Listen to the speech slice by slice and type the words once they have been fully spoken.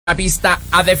La vista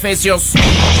a Efesios.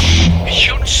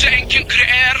 Yo no sé en quién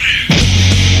creer.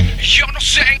 Yo no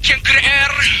sé en quién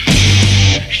creer.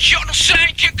 Yo no sé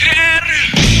en quién creer.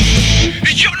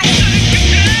 Yo no sé en quién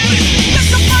creer.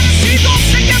 Desaparecidos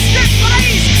en este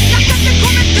país. La gente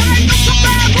comenta y no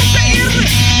sabemos reír.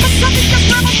 Pesadillas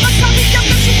nuevas, pesadillas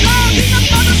de ciudad.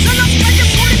 Inundadas en las calles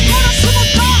por el corazón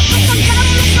mortal. Los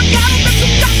sacaron de su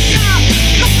casa.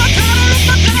 Los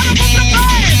mataron otra vez.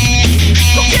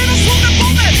 Cogieron su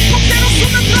revólver, cogieron su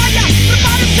metralla.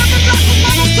 Prepárense a verlos,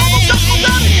 vamos todos a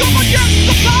joder. Como ya es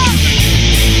total.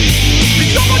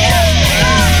 Como ya es total.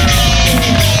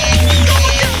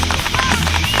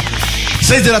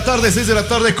 6 de la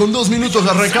tarde con 2 minutos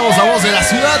arrancamos a Voz de la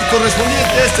Ciudad,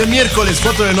 correspondiente este miércoles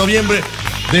 4 de noviembre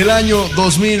del año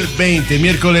 2020,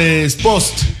 miércoles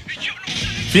post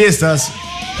fiestas,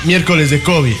 miércoles de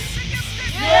COVID,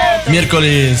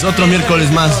 otro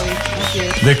miércoles más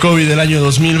de COVID del año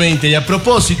 2020. Y a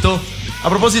propósito,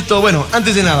 bueno,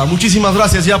 antes de nada, muchísimas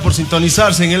gracias ya por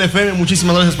sintonizarse en el FM,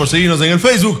 muchísimas gracias por seguirnos en el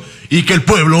Facebook y que el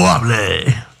pueblo hable.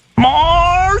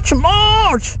 March.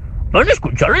 Van a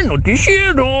escuchar el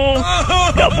noticiero.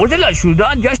 La Voz de la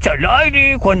Ciudad ya está al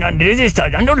aire. Juan Andrés está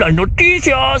dando las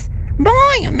noticias.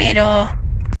 Voy, Homero.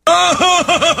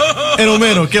 El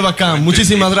Homero, qué bacán.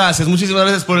 Muchísimas gracias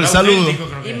por el saludo.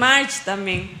 Y March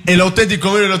también. El auténtico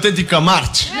Homero y la auténtica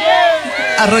March.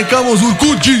 Arrancamos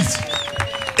Urcuchis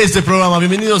este programa.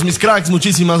 Bienvenidos mis cracks,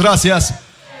 muchísimas gracias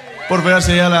por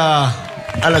pegarse ya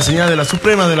a la señal de la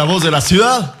Suprema de la Voz de la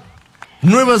Ciudad.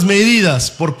 Nuevas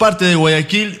medidas por parte de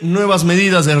Guayaquil, nuevas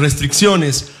medidas de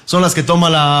restricciones son las que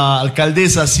toma la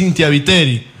alcaldesa Cintia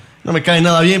Viteri. No me cae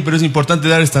nada bien, pero es importante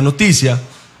dar esta noticia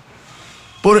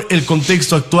por el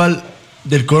contexto actual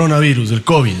del coronavirus, del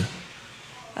COVID.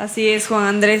 Así es, Juan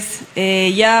Andrés.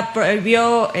 Ya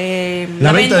prohibió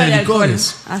la venta de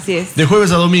licores. Así es. De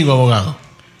jueves a domingo, abogado.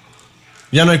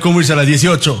 Ya no hay cómo irse a las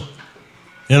 18.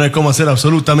 Ya no hay cómo hacer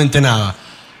absolutamente nada.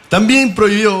 También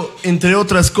prohibió, entre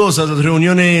otras cosas, las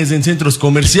reuniones en centros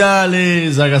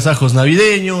comerciales, agasajos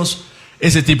navideños,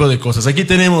 ese tipo de cosas. Aquí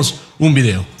tenemos un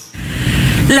video.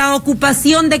 La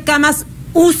ocupación de camas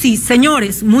UCI,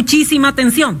 señores, muchísima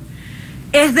atención,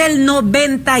 es del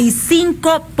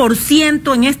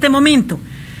 95% en este momento.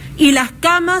 Y las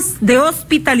camas de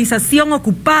hospitalización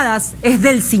ocupadas es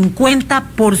del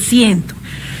 50%.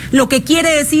 Lo que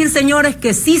quiere decir, señores,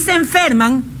 que si se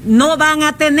enferman, no van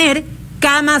a tener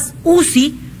camas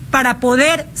UCI para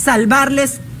poder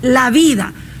salvarles la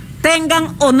vida.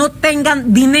 Tengan o no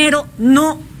tengan dinero,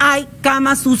 no hay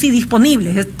camas UCI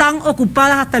disponibles. Están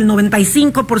ocupadas hasta el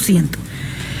 95%.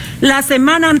 La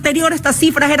semana anterior estas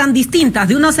cifras eran distintas,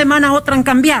 de una semana a otra han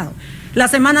cambiado. La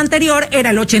semana anterior era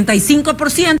el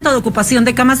 85% de ocupación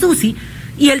de camas UCI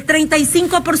y el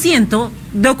 35%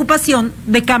 de ocupación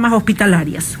de camas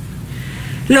hospitalarias.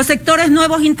 Los sectores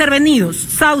nuevos intervenidos,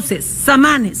 Sauces,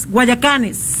 Samanes,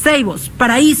 Guayacanes, Ceibos,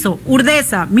 Paraíso,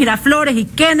 Urdesa, Miraflores y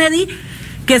Kennedy,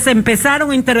 que se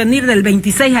empezaron a intervenir del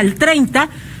 26 al 30,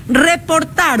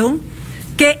 reportaron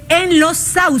que en los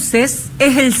Sauces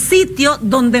es el sitio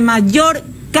donde mayor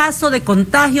caso de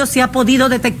contagio se ha podido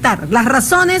detectar. Las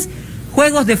razones: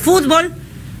 juegos de fútbol,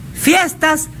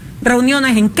 fiestas,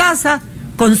 reuniones en casa,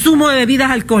 consumo de bebidas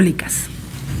alcohólicas.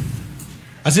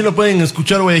 Así lo pueden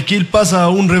escuchar. Guayaquil pasa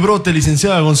un rebrote,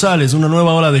 licenciada González, una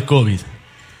nueva ola de COVID.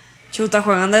 Chuta,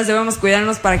 Juan Andrés, debemos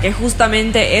cuidarnos para que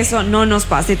justamente eso no nos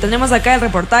pase. Tenemos acá el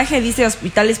reportaje, dice: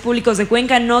 hospitales públicos de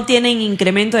Cuenca no tienen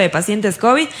incremento de pacientes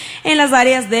COVID en las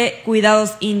áreas de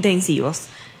cuidados intensivos.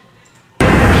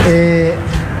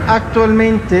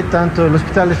 Actualmente, tanto el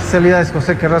Hospital de Especialidades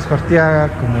José Carrasco Arteaga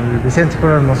como el Vicente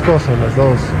Coronel Moscoso, las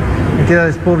dos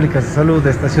entidades públicas de salud de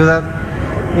esta ciudad,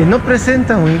 no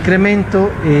presentan un incremento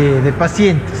de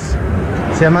pacientes.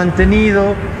 Se ha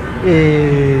mantenido,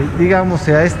 digamos,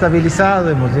 se ha estabilizado,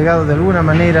 hemos llegado de alguna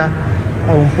manera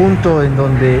a un punto en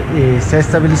donde se ha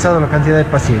estabilizado la cantidad de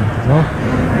pacientes, ¿no?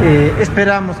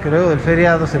 Esperamos que luego del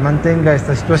feriado se mantenga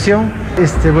esta situación.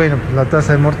 Bueno, pues la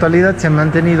tasa de mortalidad se ha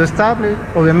mantenido estable.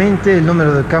 Obviamente el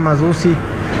número de camas UCI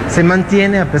se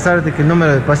mantiene a pesar de que el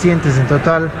número de pacientes en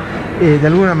total de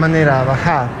alguna manera ha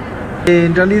bajado.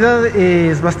 En realidad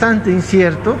es bastante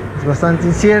incierto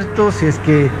si es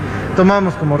que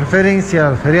tomamos como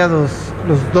referencia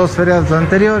los dos feriados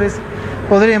anteriores.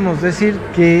 Podríamos decir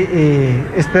que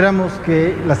esperamos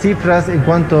que las cifras en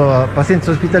cuanto a pacientes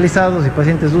hospitalizados y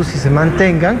pacientes UCI se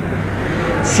mantengan.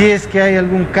 Si es que hay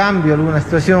algún cambio, alguna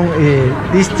situación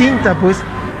distinta, pues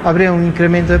habría un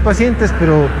incremento de pacientes,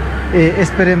 pero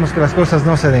esperemos que las cosas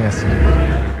no se den así.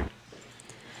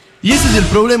 Y ese es el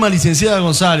problema, licenciada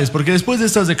González, porque después de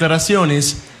estas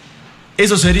declaraciones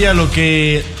Eso sería lo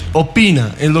que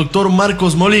opina el doctor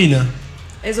Marcos Molina.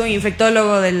 Es un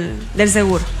infectólogo del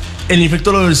seguro. El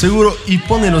infectólogo del seguro, y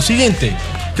pone lo siguiente.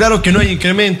 Claro que no hay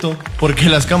incremento porque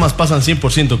las camas pasan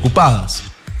 100% ocupadas.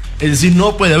 Es decir,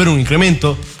 no puede haber un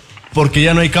incremento porque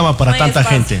ya no hay cama para tanta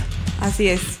gente. Así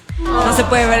es. No se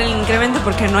puede ver el incremento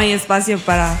porque no hay espacio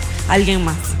para alguien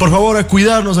más. Por favor, a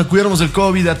cuidarnos del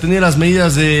COVID, a tener las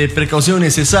medidas de precaución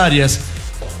necesarias.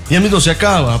 Ya mismo se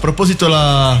acaba. A propósito,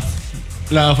 la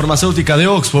farmacéutica de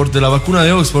Oxford, de la vacuna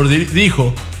de Oxford,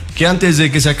 dijo que antes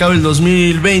de que se acabe el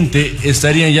 2020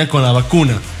 estarían ya con la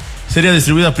vacuna. Sería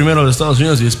distribuida primero a los Estados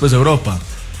Unidos y después a Europa.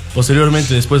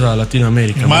 Posteriormente después a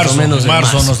Latinoamérica.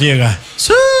 Marzo nos llega.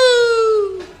 ¡Sí!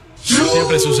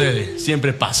 Siempre sucede,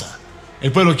 siempre pasa.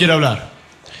 El pueblo quiere hablar.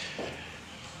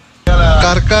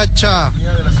 Carcacha,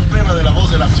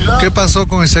 ¿qué pasó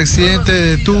con ese accidente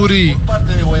de Turi?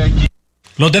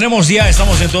 Lo tenemos ya,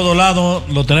 estamos en todo lado,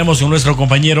 lo tenemos con nuestro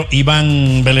compañero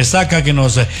Iván Belezaca, que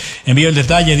nos envió el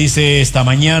detalle. Dice: esta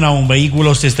mañana un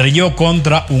vehículo se estrelló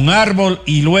contra un árbol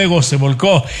y luego se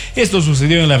volcó. Esto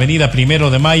sucedió en la avenida 1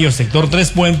 de Mayo, sector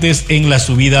Tres Puentes, en la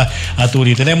subida a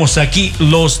Turi. Tenemos aquí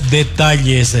los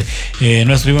detalles.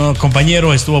 Nuestro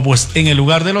compañero estuvo pues en el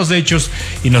lugar de los hechos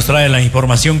y nos trae la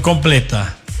información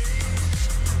completa.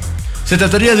 Se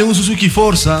trataría de un Suzuki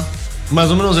Forza, más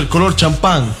o menos del color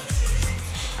champán.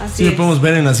 Así lo podemos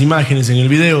ver en las imágenes, en el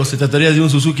video. Se trataría de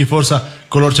un Suzuki Forza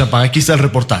color champán. Aquí está el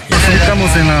reportaje. Nos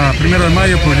ubicamos en la 1 de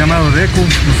Mayo por llamado de ECU.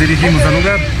 Nos dirigimos al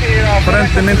lugar.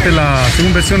 Aparentemente,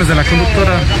 según versiones de la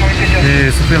conductora,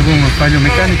 sufrió algún fallo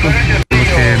mecánico, por lo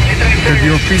que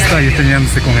perdió pista y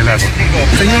estrellándose con el árbol.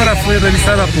 La señora fue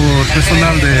revisada por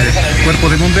personal del cuerpo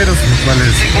de bomberos, los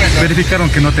cuales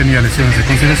verificaron que no tenía lesiones de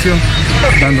consideración,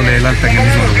 dándole el alta en el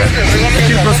mismo lugar.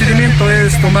 Aquí el procedimiento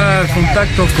es tomar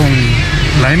contacto con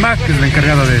la EMAC, que es la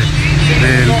encargada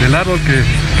del árbol que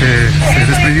se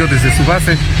desprendió desde su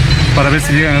base, para ver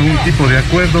si llegan a algún tipo de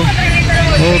acuerdo,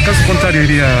 o caso contrario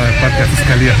iría parte a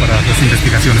Fiscalía para las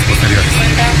investigaciones posteriores.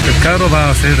 El carro va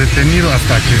a ser detenido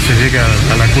hasta que se llegue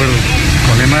al acuerdo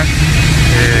con la EMAC.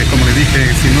 Como le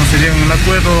dije, si no se llega al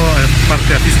acuerdo,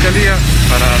 parte a Fiscalía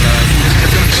para las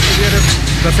investigaciones posteriores.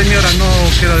 La señora no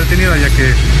queda detenida ya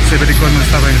que se verificó no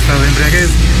estaba en estado de embriaguez,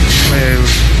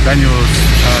 daños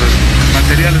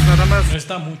materiales nada más.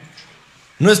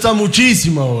 No está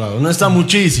muchísimo, abogado, no está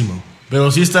muchísimo.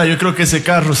 Pero sí está, yo creo que ese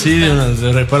carro sí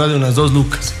de reparar de unas 2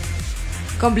 lucas.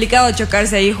 Complicado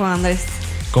chocarse ahí, Juan Andrés.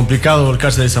 Complicado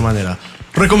volcarse de esa manera.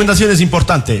 Recomendaciones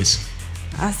importantes.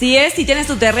 Así es, si tienes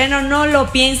tu terreno, no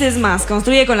lo pienses más.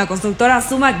 Construye con la constructora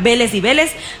Sumac Vélez y Vélez,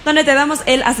 donde te damos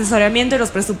el asesoramiento y los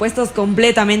presupuestos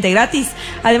completamente gratis.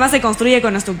 Además, se construye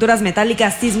con estructuras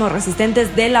metálicas sismo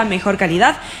resistentes de la mejor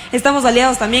calidad. Estamos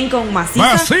aliados también con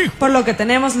Maciza, por lo que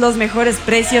tenemos los mejores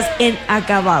precios en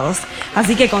acabados.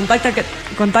 Así que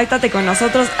contáctate con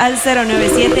nosotros al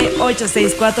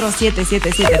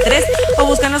 097-864-7773 o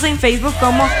búscanos en Facebook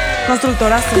como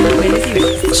Constructora Sumac Vélez y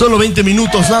Vélez. Solo 20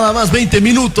 minutos, nada más, 20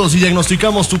 minutos y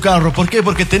diagnosticamos tu carro. ¿Por qué?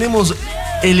 Porque tenemos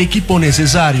el equipo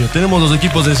necesario, tenemos los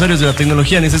equipos necesarios de la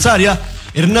tecnología necesaria.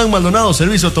 Hernán Maldonado,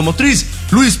 Servicio Automotriz,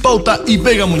 Luis Pauta y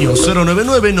Vega Muñoz.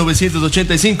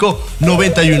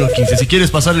 099-985-9115. Si quieres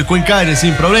pasar el Cuenca Aires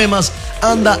sin problemas,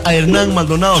 anda a Hernán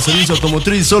Maldonado, Servicio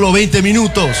Automotriz. Solo 20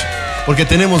 minutos, porque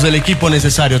tenemos el equipo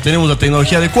necesario, tenemos la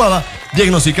tecnología adecuada.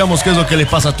 Diagnosticamos qué es lo que le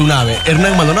pasa a tu nave.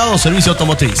 Hernán Maldonado, Servicio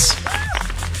Automotriz.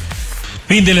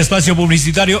 Fin del espacio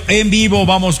publicitario en vivo.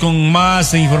 Vamos con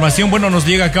más información. Bueno, nos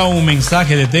llega acá un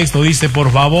mensaje de texto. Dice: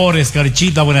 por favor,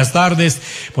 Escarchita, buenas tardes.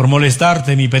 Por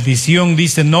molestarte, mi petición.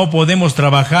 Dice: no podemos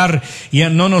trabajar, ya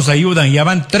no nos ayudan. Ya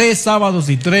van 3 sábados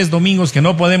y 3 domingos que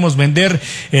no podemos vender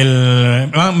el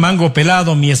mango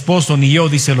pelado, mi esposo ni yo.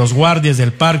 Dice: los guardias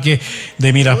del parque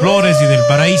de Miraflores y del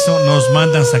Paraíso nos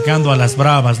mandan sacando a las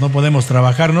bravas. No podemos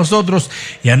trabajar nosotros.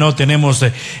 Ya no tenemos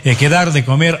que dar de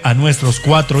comer a nuestros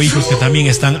 4 hijos que también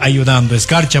están ayudando.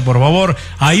 Escarcha, por favor,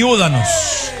 ayúdanos.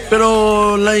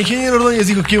 Pero la ingeniera Ordóñez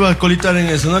dijo que iba a colitar en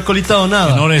eso. No ha colitado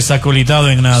nada. Que no les ha colitado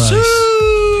en nada. Sí.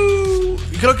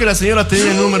 Creo que la señora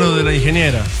tenía el número de la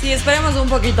ingeniera. Sí, esperemos un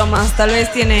poquito más. Tal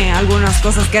vez tiene algunas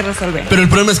cosas que resolver. Pero el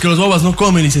problema es que los guaguas no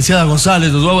comen, licenciada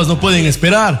González. Los guaguas no pueden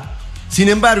esperar. Sin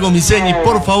embargo, mi señi,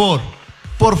 por favor,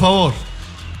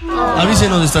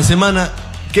 avísenos esta semana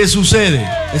qué sucede.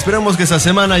 Esperamos que esta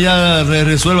semana ya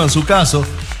resuelvan su caso.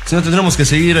 Si no, tendremos que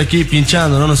seguir aquí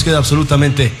pinchando. No nos queda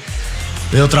absolutamente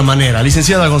de otra manera.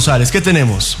 Licenciada González, ¿qué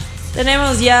tenemos?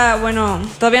 Tenemos ya, bueno,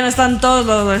 todavía no están todos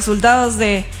los resultados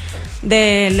de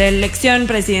la elección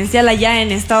presidencial allá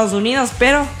en Estados Unidos,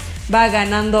 pero va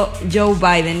ganando Joe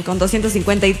Biden con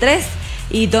 253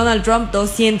 y Donald Trump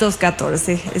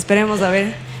 214. Esperemos a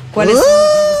ver cuáles son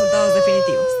los resultados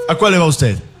definitivos. ¿A cuál le va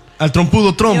usted? ¿Al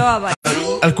trompudo Trump? Yo a Biden.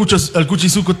 ¿Al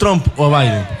cuchizuco Trump o a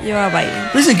Biden? Yo a Biden.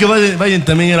 Dicen que Biden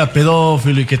también era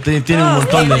pedófilo y que tiene un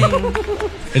montón de...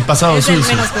 El pasado Es el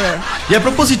sucio. menos peor. Y a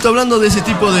propósito, hablando de ese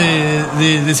tipo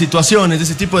de situaciones, de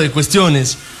ese tipo de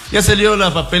cuestiones, ya salió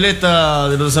la papeleta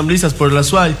de los asambleístas por la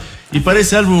SUAY y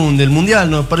parece álbum del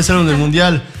mundial, ¿no? Parece álbum del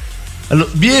mundial.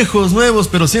 Viejos, nuevos,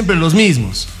 pero siempre los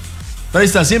mismos. Ahí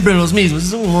está, siempre los mismos.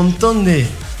 Es un montón de...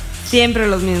 Siempre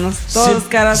los mismos, todos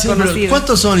caras conocidas.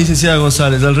 ¿Cuántos son, licenciada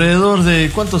González? ¿Alrededor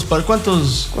de cuántos?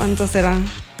 ¿Cuántos serán?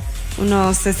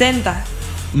 Unos 60.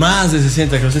 Más de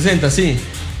 60, creo, 60, sí.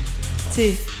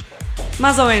 Sí,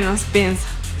 más o menos, piensa.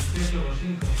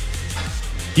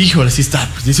 Híjole, sí está,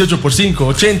 pues 18 por 5,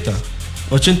 80.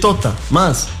 80,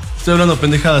 más. Estoy hablando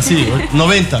pendejada, sí.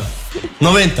 90.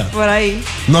 Por ahí.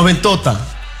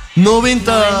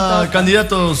 90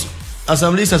 candidatos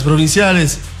asambleístas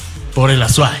provinciales por el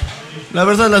ASUAY. La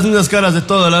verdad, las mismas caras de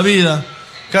toda la vida.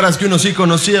 Caras que uno sí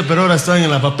conocía, pero ahora están en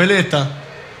la papeleta.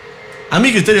 A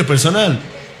mi criterio personal,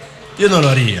 yo no lo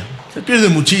haría. Se pierde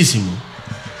muchísimo.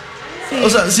 Sí. O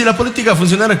sea, si la política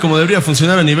funcionara como debería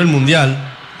funcionar a nivel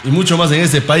mundial, y mucho más en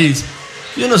este país,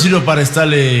 yo no sirvo para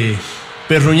estarle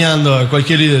perruñando a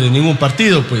cualquier líder de ningún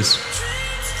partido, pues.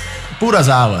 Puras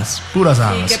habas. Sí,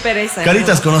 qué pereza.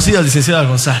 Caritas conocidas, licenciada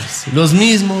González. Los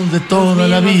mismos de toda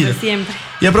la vida. De siempre.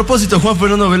 Y a propósito, Juan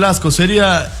Fernando Velasco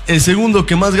sería el segundo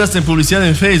que más gasta en publicidad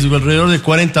en Facebook, alrededor de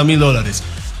 $40,000.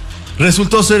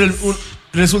 Resultó ser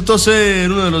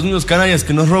uno de los mismos canallas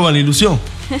que nos roban la ilusión.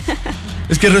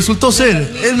 Es que resultó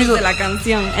ser él mismo de la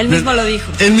canción, él mismo lo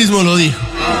dijo. Él mismo lo dijo.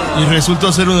 Y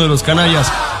resultó ser uno de los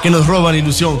canallas que nos roban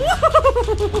ilusión.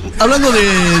 Hablando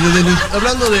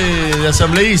de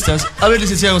asambleístas, a ver,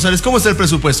 licenciada González, ¿cómo está el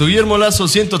presupuesto? Guillermo Lazo,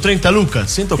 130 lucas,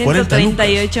 140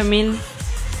 $138,000.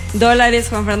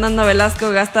 Juan Fernando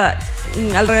Velasco gasta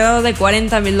alrededor de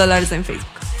 $40,000 en Facebook.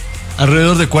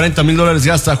 Alrededor de $40,000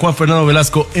 gasta Juan Fernando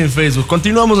Velasco en Facebook.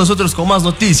 Continuamos nosotros con más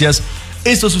noticias.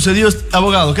 Esto sucedió,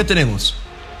 abogado, ¿qué tenemos?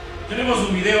 Tenemos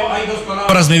un video, hay dos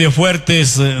palabras medio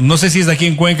fuertes, no sé si es de aquí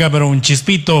en Cuenca, pero un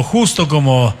chispito, justo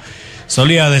como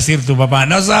solía decir tu papá.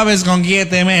 No sabes con quién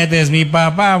te metes, mi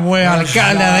papá fue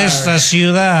alcalde de esta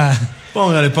ciudad.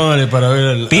 Póngale para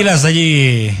ver. Pilas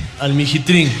allí. Al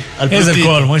mijitrín, al plutito. Es del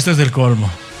colmo, esto es del colmo.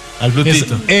 Al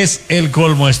plutito. Es el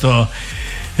colmo esto.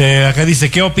 Acá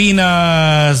dice, ¿qué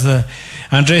opinas,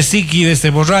 Andrés Siki, de este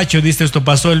borracho? Dice, esto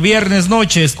pasó el viernes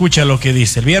noche. Escucha lo que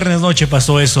dice. El viernes noche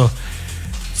pasó eso.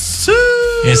 Sí.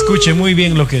 Escuche muy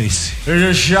bien lo que dice.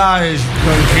 El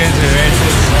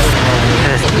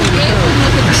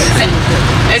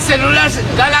celular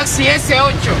Galaxy S8.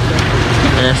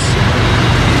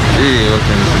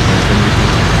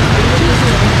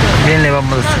 Bien, le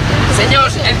vamos. Señor,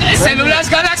 el celular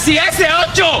Galaxy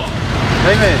S8.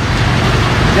 Jaime,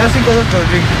 ya 5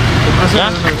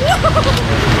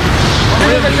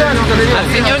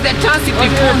 al señor de tránsito y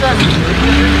punto.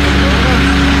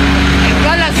 El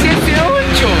Galaxy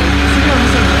S8.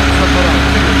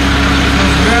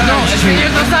 No, el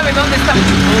señor no sabe dónde está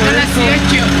Galaxy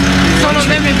S8. Solo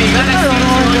deme mi Galaxy S8.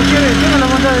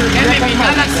 Deme mi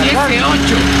Galaxy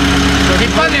S8. Mi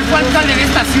padre fue alcalde de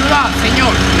esta ciudad,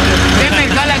 señor. Deme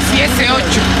el Galaxy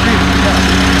S8.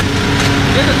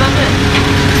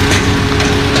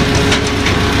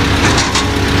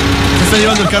 Se está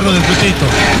llevando el carro del plutito.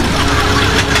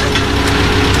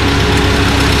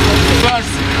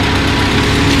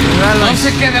 No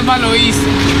sé qué de malo hice.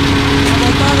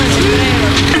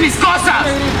 ¡Mis cosas!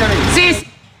 ¡Sí!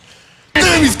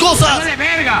 ¡Deme mis cosas! ¡No de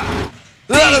verga!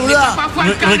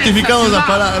 Rectificamos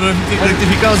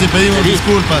y pedimos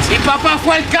disculpas. Mi papá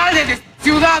fue alcalde de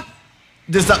ciudad.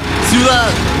 De esta ciudad.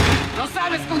 No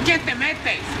sabes con quién te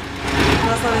metes.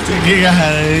 Qué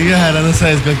gajara, no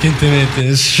sabes con quién te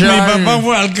metes. Mi papá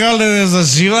fue alcalde de esa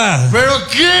ciudad. ¿Pero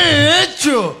qué he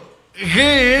hecho? ¿Qué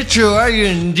he hecho?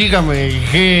 Alguien dígame,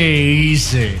 ¿qué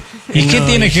hice? ¿Y qué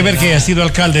tiene que ver que haya sido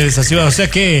alcalde de esa ciudad? O sea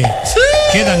que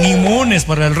quedan inmunes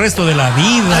para el resto de la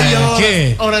vida. Ay,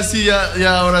 ¿Qué? Ahora sí,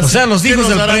 ahora sí. O sea, los hijos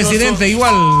del presidente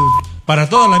igual para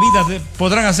toda la vida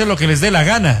podrán hacer lo que les dé la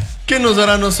gana. ¿Qué nos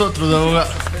dará a nosotros, abogado?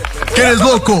 ¿Que eres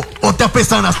loco o te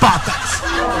apestan las patas?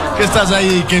 ¿Qué estás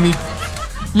ahí? Que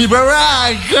mi papá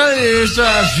alcalde de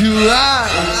esta ciudad.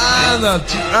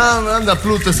 Anda,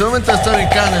 Pluto. En este momento estar en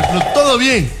cana, Pluto. Todo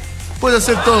bien. Puedes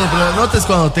hacer todo, pero notes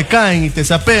cuando te caen y te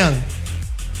sapean.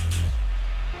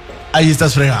 Ahí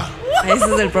estás fregado. Ese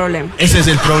es el problema. Ese es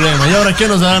el problema. ¿Y ahora qué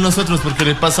nos dará a nosotros? Porque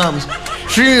le pasamos.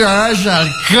 Sí, ese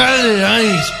alcalde,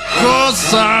 hay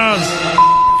cosas.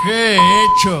 ¿Qué he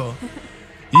hecho?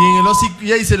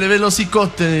 Y ahí se le ve el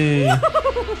hocicote.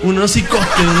 Un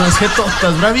hocicote, unas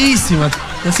jetotas bravísimas.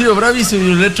 Ha sido bravísimo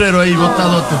y un letrero ahí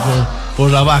botadote por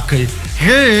la vaca. ¿Qué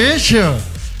he hecho?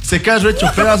 Ese carro hecho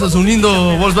pedazos, un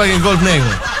lindo Volkswagen Golf negro.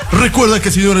 Recuerda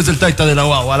que señores del Taita de la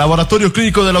Guagua, Laboratorio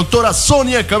Clínico de la doctora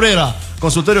Sonia Cabrera,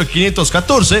 consultorio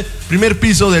 514, primer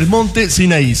piso del Monte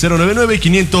Sinaí,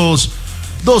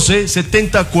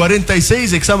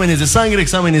 099-512-7046, exámenes de sangre,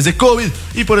 exámenes de COVID,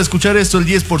 y por escuchar esto el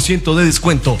 10% de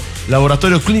descuento.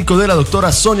 Laboratorio Clínico de la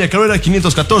doctora Sonia Cabrera,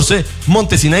 514,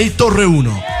 Monte Sinaí, Torre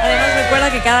 1. Además,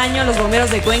 recuerda que cada año los bomberos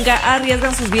de Cuenca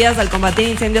arriesgan sus vidas al combatir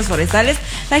incendios forestales.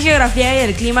 La geografía y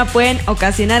el clima pueden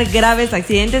ocasionar graves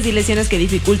accidentes y lesiones que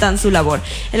dificultan su labor.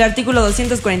 El artículo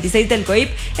 246 del COIP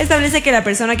establece que la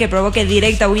persona que provoque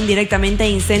directa o indirectamente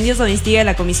incendios o instigue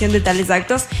la comisión de tales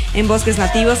actos en bosques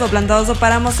nativos o plantados o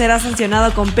páramos será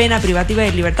sancionado con pena privativa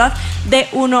de libertad de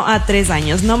 1 a 3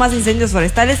 años. No más incendios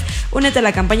forestales. Únete a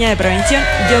la campaña de prevención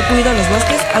Yo Cuido los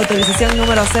Bosques. Autorización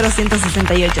número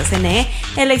 0168 CNE.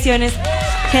 Elecciones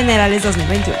Generales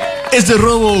 2021. Este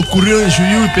robo ocurrió en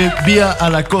Chuyuipe, vía a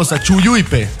la costa.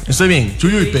 Chuyuipe, estoy bien,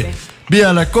 Chuyuipe, vía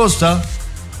a la costa,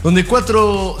 donde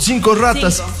 5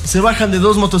 ratas se bajan de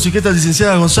 2 motocicletas,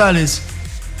 licenciada González,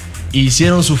 e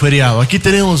hicieron su feriado. Aquí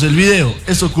tenemos el video.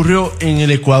 Esto ocurrió en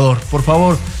el Ecuador. Por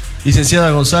favor,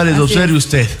 licenciada González, observe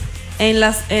usted. En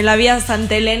la vía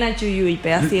Santa Elena,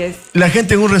 Chuyuipe, así es. La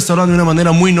gente en un restaurante de una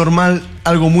manera muy normal,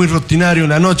 algo muy rutinario.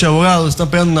 En la noche, abogados, están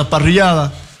pegando una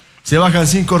parrillada. Se bajan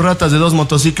 5 ratas de 2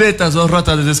 motocicletas, 2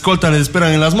 ratas les escoltan, les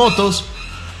esperan en las motos.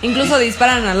 Incluso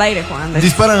disparan al aire, Juan Andrés.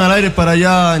 Disparan al aire para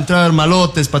ya entrar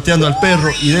malotes, pateando al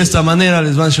perro. Y de esta manera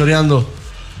les van choreando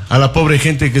a la pobre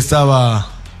gente que estaba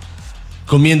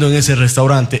comiendo en ese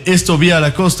restaurante. Esto vía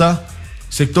la costa,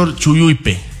 sector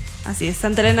Chuyuipe. Así es,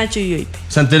 Santa Elena, Chuyuipe.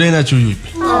 Santa Elena,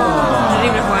 Chuyuipe.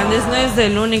 Terrible, Juan Andrés. No es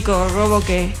el único robo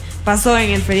que pasó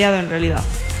en el feriado en realidad.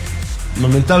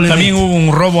 Lamentablemente. También hubo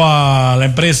un robo a la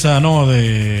empresa, ¿no?,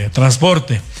 de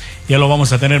transporte. Ya lo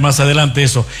vamos a tener más adelante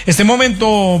eso. Este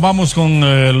momento vamos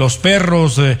con los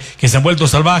perros que se han vuelto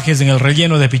salvajes en el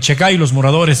relleno de Pichacay. Los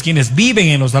moradores quienes viven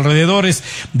en los alrededores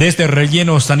de este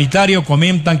relleno sanitario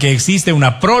comentan que existe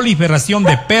una proliferación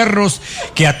de perros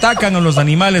que atacan a los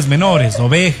animales menores,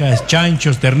 ovejas,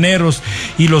 chanchos, terneros,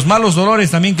 y los malos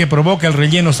olores también que provoca el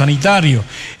relleno sanitario.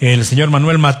 El señor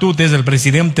Manuel Matute es el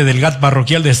presidente del GAT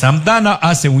parroquial de Santana,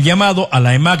 hace un llamado a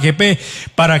la EMAGP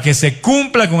para que se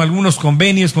cumpla con algunos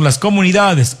convenios con las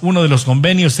comunidades. Uno de los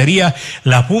convenios sería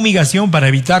la fumigación para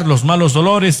evitar los malos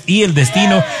olores y el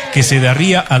destino que se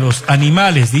daría a los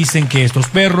animales. Dicen que estos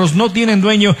perros no tienen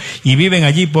dueño y viven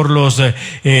allí por los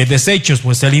desechos,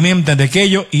 pues se alimentan de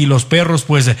aquello, y los perros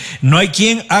pues no hay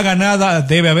quien haga nada.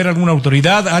 Debe haber alguna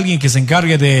autoridad, alguien que se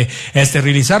encargue de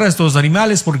esterilizar a estos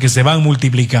animales porque se van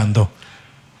multiplicando.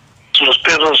 Los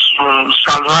perros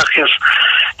salvajes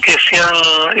que se han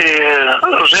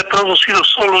reproducido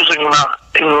solos en el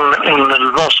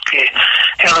bosque,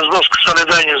 en los bosques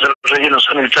aledaños del relleno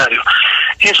sanitario.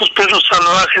 Y esos perros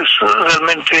salvajes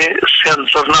realmente se han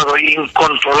tornado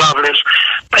incontrolables.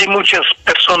 Hay muchas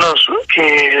personas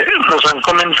que nos han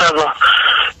comentado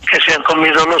que se han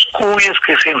comido los cuyes,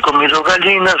 que se han comido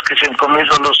gallinas, que se han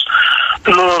comido a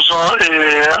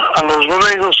los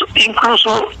borregos,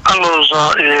 incluso a los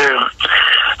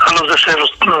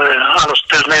becerros, a los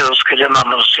terneros que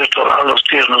llamamos, ¿cierto? A los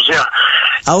tiernos, ya.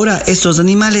 Ahora, estos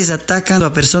animales atacan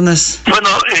a personas. Bueno,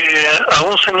 a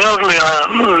un señor le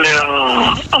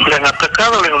han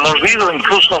atacado, le han mordido,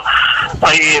 incluso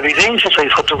hay evidencias, hay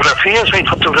fotografías de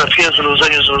los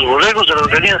daños de los borregos, de las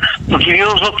gallinas.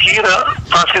 Dios no quiera,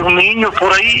 pase un niño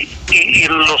por ahí y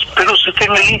los perros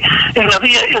estén ahí en la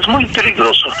vía, es muy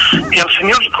peligroso. Y al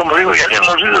señor, como digo, ya le han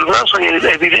mordido el brazo, hay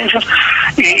evidencias,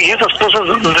 y esas cosas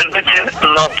realmente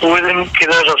no pueden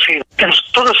quedar así.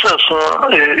 Todos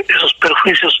esos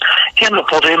perjuicios ya no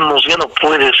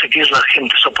puede seguir la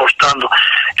gente soportando.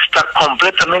 Está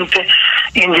completamente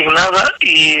indignada,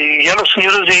 y ya los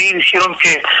señores de ahí dijeron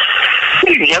que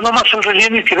ya no más el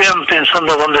relleno y que vean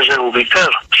pensando dónde reubicar.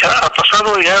 Ya ha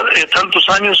pasado ya tantos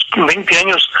años, 20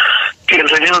 años, que el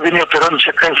relleno viene operándose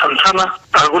acá en Santana.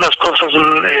 Algunas cosas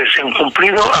se han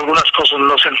cumplido, algunas cosas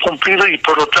no se han cumplido, y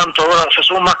por lo tanto ahora se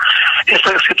suma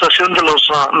esta situación de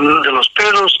los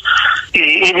perros,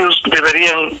 y ellos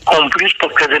deberían cumplir,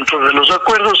 porque dentro de los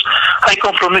acuerdos hay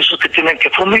compromisos que tienen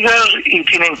que fumigar, y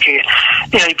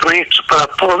hay proyectos para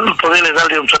poderle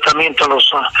darle un tratamiento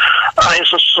a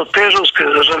esos perros que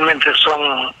realmente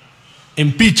son...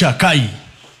 En Pichacay.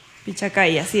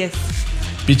 Pichacay, así es.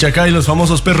 Pichacay, los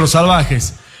famosos perros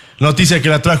salvajes. Noticia que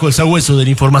la trajo el sabueso de la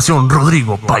información,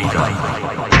 Rodrigo Paira.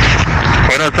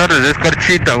 Buenas tardes,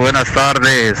 Escarchita, buenas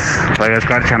tardes. Oiga,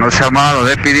 Escarcha, nos ha llamado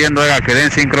pidiendo que den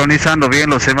sincronizando bien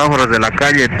los semáforos de la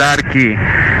calle Tarqui,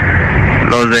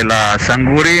 los de la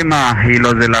Sangurima y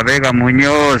los de la Vega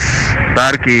Muñoz.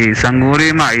 Tarqui,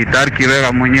 Sangurima y Tarqui,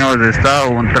 Vega Muñoz, está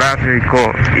un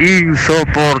tráfico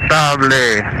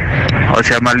insoportable. O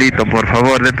sea, malito, por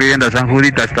favor, de pidiendo a San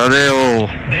Judita Estadeo.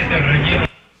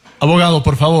 Abogado,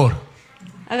 por favor.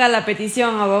 Haga la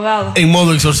petición, abogado. En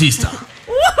modo exorcista.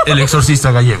 El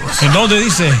exorcista Gallegos. ¿En dónde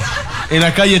dice? En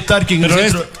la calle Tarqui, en el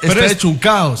centro, está hecho un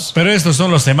caos. Pero estos son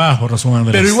los semáforos, Juan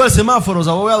Andrés. Pero igual semáforos,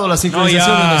 abogado, la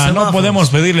sincronización de los semáforos. No podemos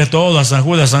pedirle todo a San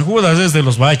Judas. San Judas es de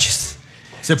los baches.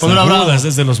 Se pondrá bravo. San Judas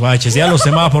es de los baches. Ya los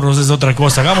semáforos es otra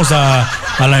cosa. Hagamos a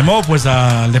la EMO, pues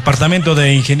al Departamento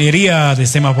de Ingeniería de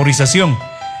Semaforización.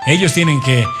 Ellos tienen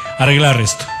que arreglar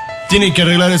esto. Tienen que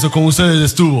arreglar eso como ustedes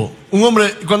estuvo. Un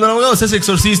hombre, cuando el abogado se hace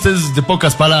exorcista es de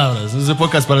pocas palabras,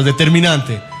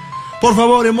 determinante. Por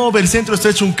favor, EMOV, el centro está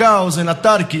hecho un caos en la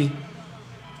Tarqui.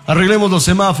 Arreglemos los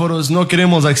semáforos, no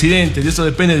queremos accidentes y esto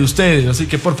depende de ustedes. Así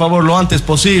que por favor, lo antes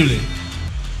posible,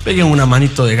 peguen una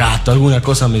manito de gato, alguna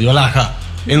cosa medio alhaja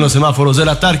en los semáforos de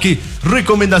la Tarqui.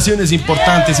 Recomendaciones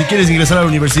importantes: si quieres ingresar a la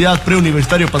universidad,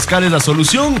 Preuniversitario Pascal es la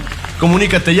solución.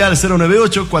 Comunícate ya al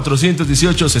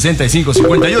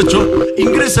 098-418-6558.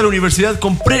 Ingresa a la universidad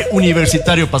con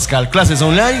Preuniversitario Pascal. Clases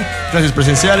online, clases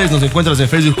presenciales. Nos encuentras en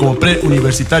Facebook como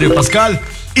Preuniversitario Pascal.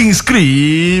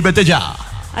 Inscríbete ya.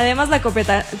 Además, la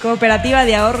cooperativa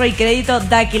de ahorro y crédito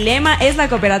Daquilema es la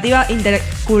cooperativa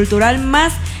intercultural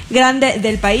más grande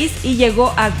del país y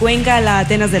llegó a Cuenca, la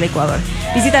Atenas del Ecuador.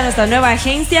 Visita nuestra nueva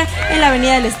agencia en la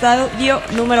avenida del Estadio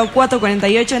número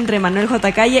 448 entre Manuel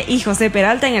J. Calle y José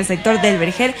Peralta en el sector del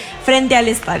Vergel frente al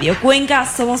estadio. Cuenca,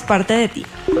 somos parte de ti.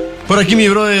 Por aquí mi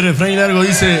brother Efraín Largo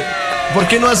dice: ¿por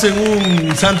qué no hacen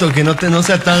un santo que no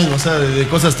sea tan, de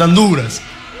cosas tan duras?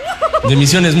 De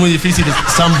misiones muy difíciles,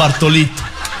 San Bartolito.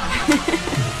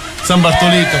 San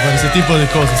Bartolito, para ese tipo de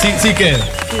cosas. Sí queda.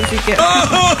 Sí queda.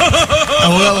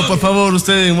 Abogado, por favor,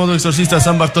 usted en modo exorcista,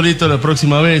 San Bartolito la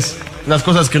próxima vez. Las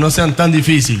cosas que no sean tan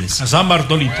difíciles. A San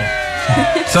Bartolito.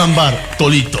 San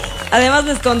Bartolito. Además,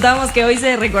 les contamos que hoy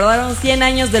se recordaron 100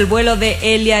 años del vuelo de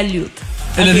Elia Liut.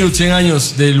 Elia Liut, 100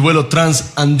 años del vuelo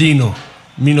transandino,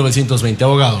 1920.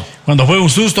 Abogado. Cuando fue un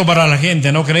susto para la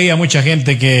gente, no creía mucha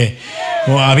gente que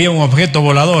había un objeto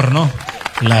volador, ¿no?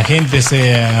 La gente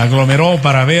se aglomeró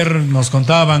para ver, nos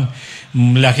contaban,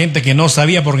 la gente que no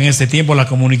sabía, porque en ese tiempo la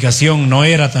comunicación no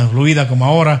era tan fluida como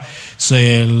ahora,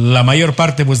 la mayor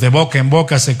parte pues de boca en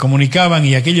boca se comunicaban,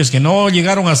 y aquellos que no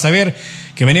llegaron a saber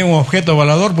que venía un objeto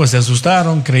volador pues se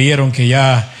asustaron, creyeron que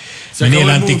ya venía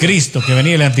el anticristo, que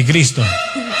venía el anticristo.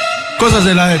 Cosas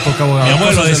de la época, abogado. Mi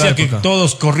abuelo decía que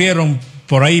todos corrieron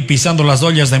por ahí pisando las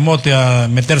ollas de mote a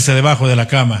meterse debajo de la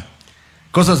cama.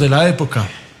 Cosas de la época.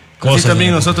 Así también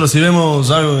nosotros, si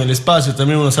vemos algo en el espacio,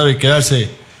 también uno sabe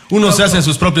quedarse. Uno se hace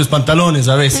sus propios pantalones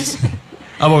a veces.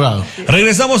 Abogado.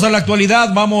 Regresamos a la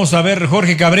actualidad. Vamos a ver,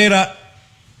 Jorge Cabrera,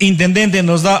 intendente,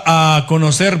 nos da a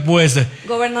conocer, pues.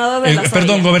 Gobernador de la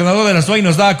SUAY. Gobernador de la SUAY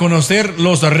nos da a conocer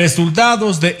los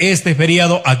resultados de este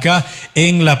feriado acá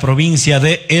en la provincia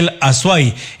de El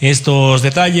Azuay. Estos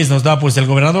detalles nos da, pues, el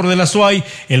gobernador de la SUAY,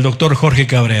 el doctor Jorge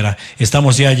Cabrera.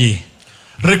 Estamos ya allí.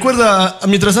 Recuerda,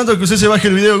 mientras tanto que usted se baje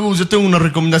el video, Gus, yo tengo una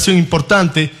recomendación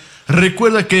importante.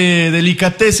 Recuerda que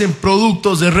Delicatessen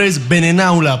productos de res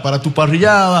Venenaula para tu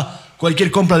parrillada,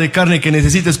 cualquier compra de carne que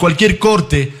necesites, cualquier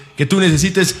corte que tú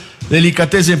necesites,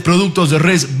 Delicatessen productos de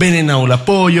res Venenaula.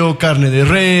 Pollo, carne de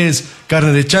res,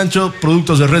 carne de chancho,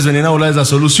 productos de res Venenaula es la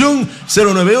solución.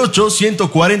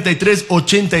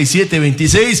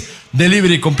 098-143-8726,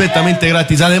 delivery completamente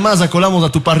gratis. Además, acolamos a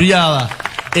tu parrillada.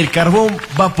 El carbón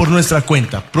va por nuestra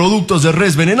cuenta. Productos de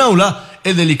res Venenaula,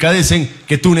 el Delicatessen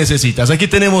que tú necesitas. Aquí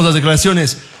tenemos las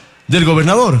declaraciones del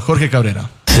gobernador Jorge Cabrera.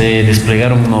 Se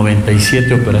desplegaron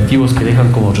 97 operativos que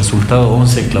dejan como resultado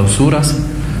 11 clausuras,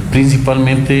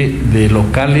 principalmente de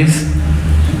locales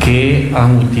que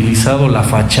han utilizado la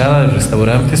fachada de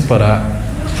restaurantes para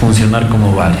funcionar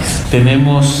como bares.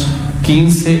 Tenemos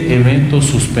 15 eventos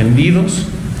suspendidos.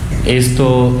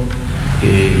 Esto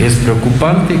es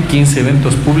preocupante. 15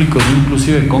 eventos públicos,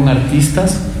 inclusive con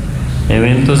artistas,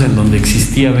 eventos en donde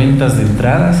existía ventas de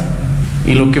entradas.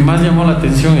 Y lo que más llamó la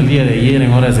atención el día de ayer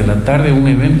en horas de la tarde, un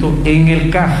evento en el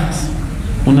Cajas,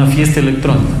 una fiesta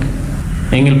electrónica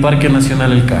en el Parque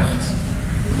Nacional El Cajas.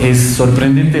 Es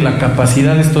sorprendente la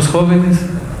capacidad de estos jóvenes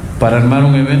para armar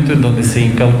un evento en donde se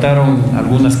incautaron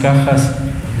algunas cajas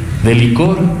de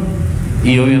licor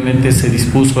y obviamente se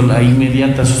dispuso la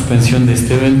inmediata suspensión de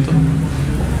este evento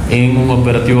en un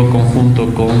operativo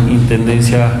conjunto con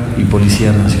Intendencia y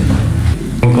Policía Nacional.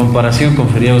 En comparación con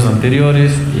feriados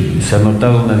anteriores, se ha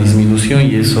notado una disminución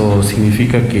y eso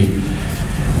significa que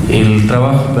el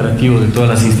trabajo operativo de todas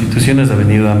las instituciones ha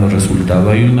venido dando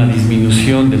resultado. Hay una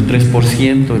disminución del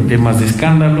 3% en temas de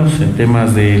escándalos, en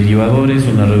temas de libadores,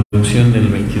 una reducción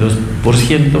del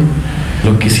 22%.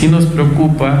 Lo que sí nos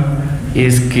preocupa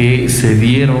es que se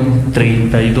dieron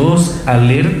 32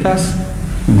 alertas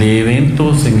de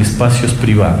eventos en espacios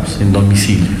privados, en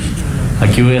domicilios.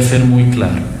 Aquí voy a ser muy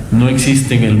claro, no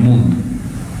existe en el mundo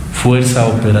fuerza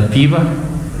operativa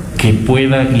que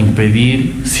pueda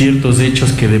impedir ciertos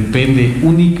hechos que depende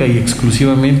única y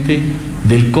exclusivamente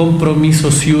del compromiso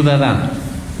ciudadano.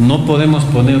 No podemos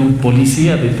poner un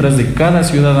policía detrás de cada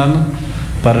ciudadano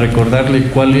para recordarle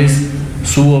cuál es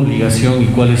su obligación y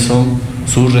cuáles son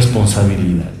sus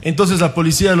responsabilidades. Entonces la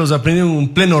policía los aprendió en un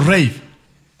pleno rave.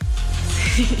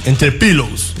 Entre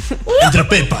pillows, entre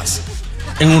pepas,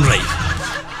 en un rave.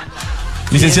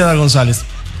 Licenciada González,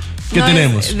 ¿qué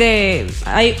tenemos?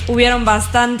 Hubieron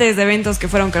bastantes eventos que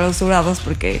fueron clausurados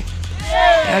porque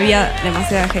había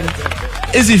demasiada gente.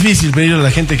 Es difícil pedirle a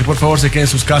la gente que por favor se quede en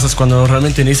sus casas cuando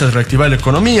realmente necesitas reactivar la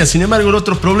economía. Sin embargo, el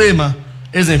otro problema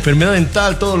es la enfermedad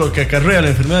dental, todo lo que acarrea la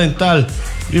enfermedad dental.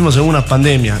 Vivimos en una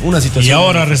pandemia, una situación. Y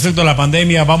ahora, respecto a la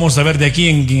pandemia, vamos a ver de aquí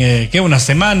en una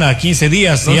semana, 15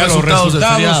 días, ya los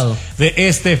resultados de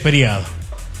este feriado.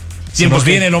 Tiempo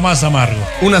viene lo más amargo.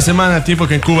 Una semana, tiempo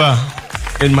que incuba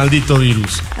el maldito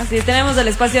virus. Así es, tenemos el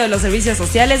espacio de los servicios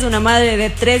sociales. Una madre de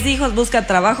 3 hijos busca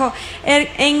trabajo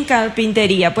en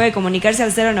carpintería. Puede comunicarse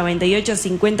al 098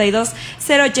 52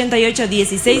 088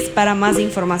 16 para más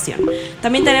información.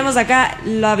 También tenemos acá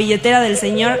la billetera del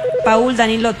señor Paul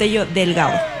Danilo Tello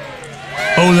Delgado.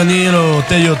 Paul Danilo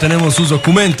Tello, tenemos sus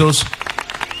documentos.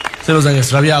 Se los han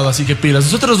extraviado, así que pilas.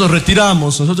 Nosotros nos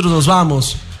retiramos, nosotros nos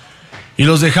vamos y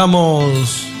los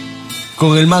dejamos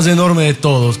con el más enorme de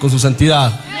todos, con su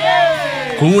santidad,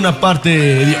 con una parte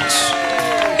de Dios,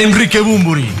 Enrique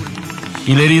Bumburi.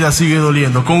 Y la herida sigue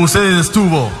doliendo. Con ustedes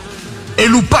estuvo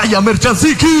el Upaya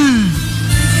Merchansiki.